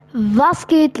Was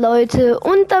geht, Leute?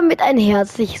 Und damit ein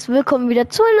herzliches Willkommen wieder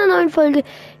zu einer neuen Folge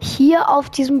hier auf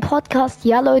diesem Podcast.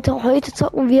 Ja, Leute, heute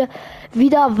zocken wir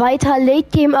wieder weiter Late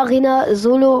Game Arena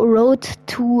Solo Road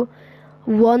to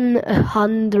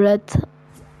 1K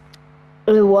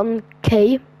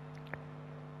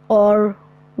or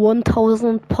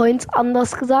 1000 Points,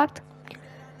 anders gesagt.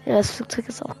 Ja, das Flugzeug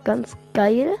ist auch ganz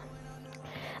geil.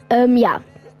 Ja.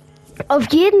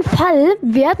 Auf jeden Fall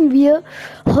werden wir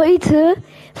heute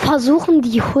versuchen,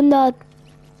 die 100...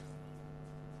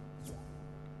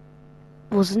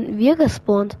 Wo sind wir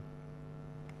gespawnt?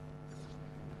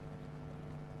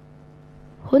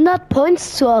 100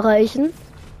 Points zu erreichen.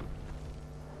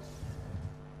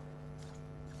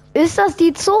 Ist das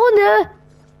die Zone?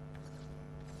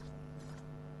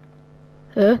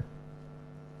 Hä?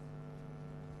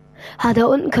 Ah, da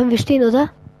unten können wir stehen, oder?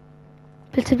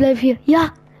 Bitte bleib hier. Ja!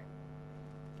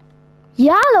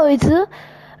 Ja, Leute,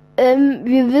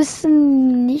 wir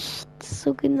wissen nicht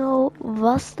so genau,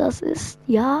 was das ist.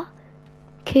 Ja,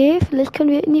 okay, vielleicht können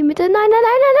wir in die Mitte. Nein, nein, nein,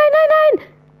 nein, nein, nein,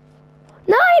 nein!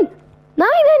 Nein! Nein,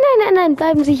 nein, nein, nein, nein!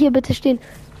 Bleiben Sie hier bitte stehen.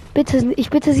 Bitte,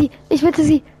 ich bitte Sie, ich bitte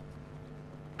Sie.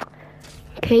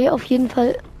 Okay, auf jeden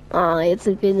Fall. Ah, jetzt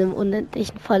sind wir in einem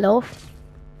unendlichen Verlauf.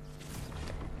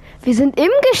 Wir sind im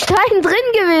Gestein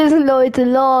drin gewesen, Leute,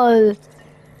 lol.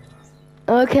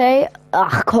 Okay.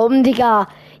 Ach komm, Digga.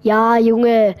 Ja,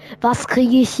 Junge. Was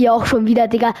kriege ich hier auch schon wieder,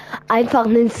 Digga? Einfach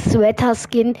einen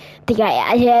Sweater-Skin. Digga,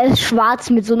 er ist schwarz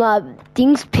mit so einer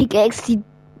Dings-Pickaxe, die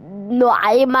nur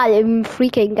einmal im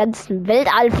freaking ganzen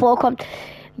Weltall vorkommt.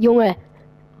 Junge,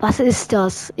 was ist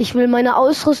das? Ich will meine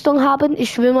Ausrüstung haben.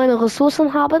 Ich will meine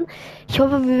Ressourcen haben. Ich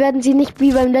hoffe, wir werden sie nicht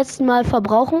wie beim letzten Mal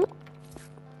verbrauchen.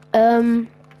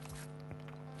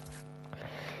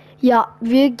 Ja,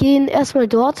 wir gehen erstmal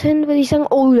dorthin, würde ich sagen.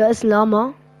 Oh, da ist ein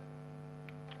Lama.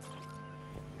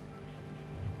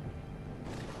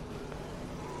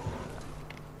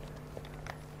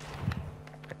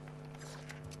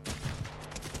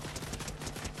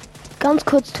 Ganz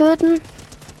kurz töten.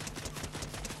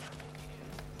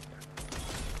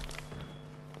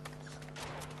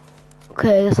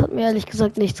 Okay, das hat mir ehrlich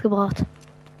gesagt nichts gebracht.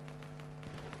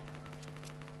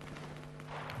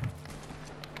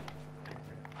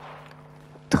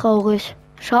 Traurig.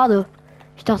 Schade.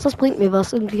 Ich dachte, das bringt mir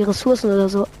was. Irgendwie Ressourcen oder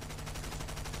so.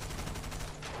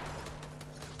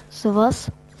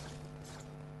 Sowas.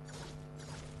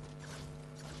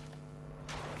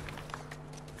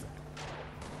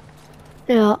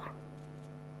 Ja.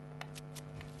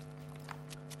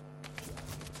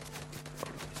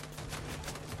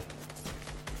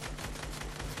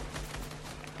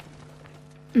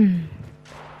 Hm.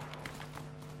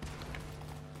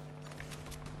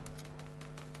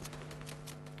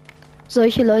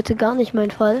 Solche Leute gar nicht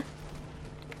mein Fall.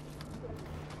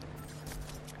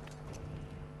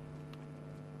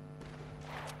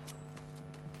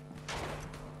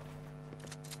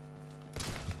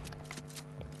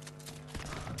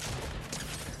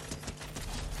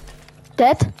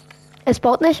 Dead. Es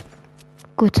baut nicht.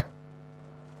 Gut.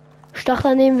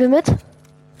 Stachler nehmen wir mit.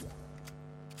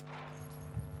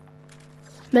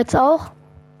 Metz auch.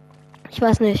 Ich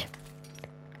weiß nicht.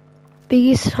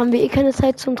 Biggies haben wir eh keine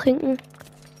Zeit zum Trinken.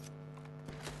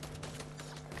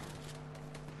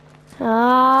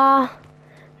 Ah.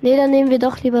 Nee, dann nehmen wir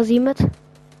doch lieber sie mit.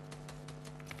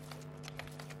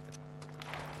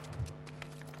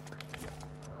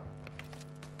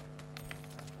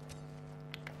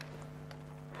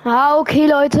 Ah, okay,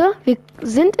 Leute. Wir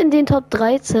sind in den Top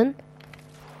 13.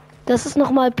 Das ist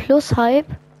nochmal plus Hype.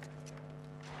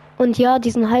 Und ja,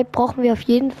 diesen Hype brauchen wir auf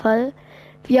jeden Fall.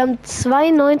 Wir haben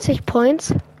 92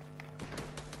 Points.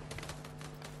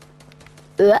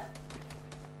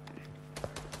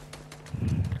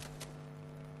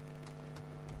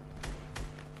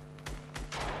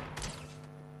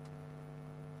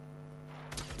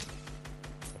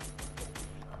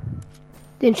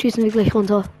 Den schießen wir gleich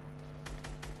runter.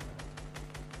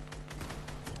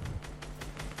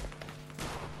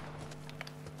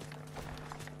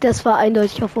 Das war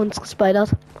eindeutig auf uns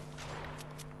gespidert.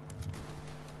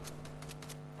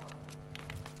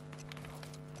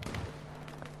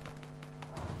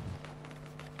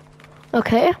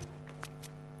 Okay.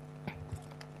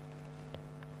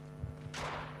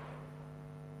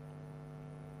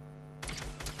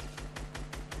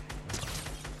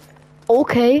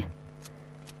 Okay.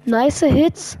 Nice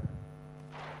Hits.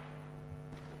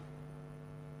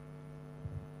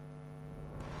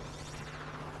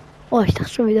 Oh, ich dachte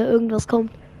schon wieder, irgendwas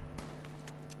kommt.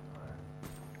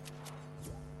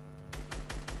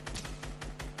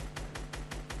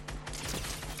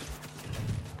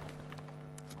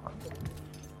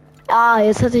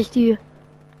 jetzt hätte ich die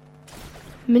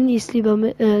Minis lieber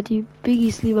mit, die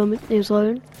Biggies lieber mitnehmen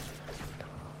sollen.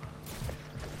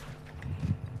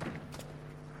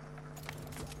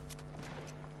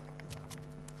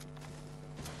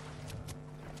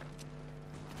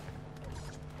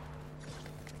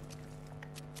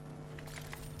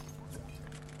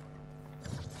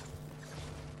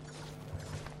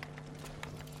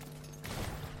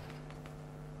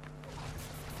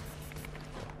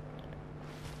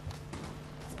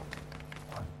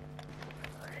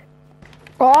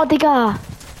 Oh, Digga.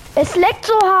 Es leckt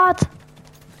so hart.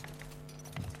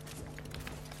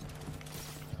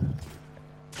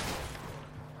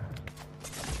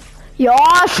 Ja,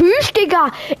 tschüss, Digga.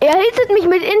 Er hittet mich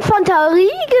mit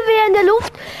Infanteriegewehr in der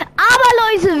Luft. Aber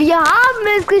Leute, wir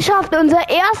haben es geschafft. Unser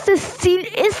erstes Ziel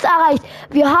ist erreicht.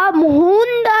 Wir haben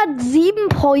 107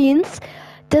 Points.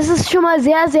 Das ist schon mal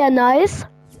sehr, sehr nice.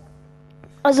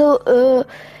 Also,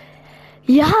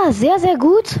 ja, sehr, sehr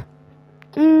gut.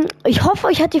 Ich hoffe,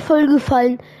 euch hat die Folge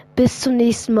gefallen. Bis zum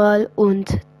nächsten Mal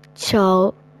und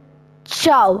ciao.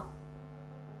 Ciao.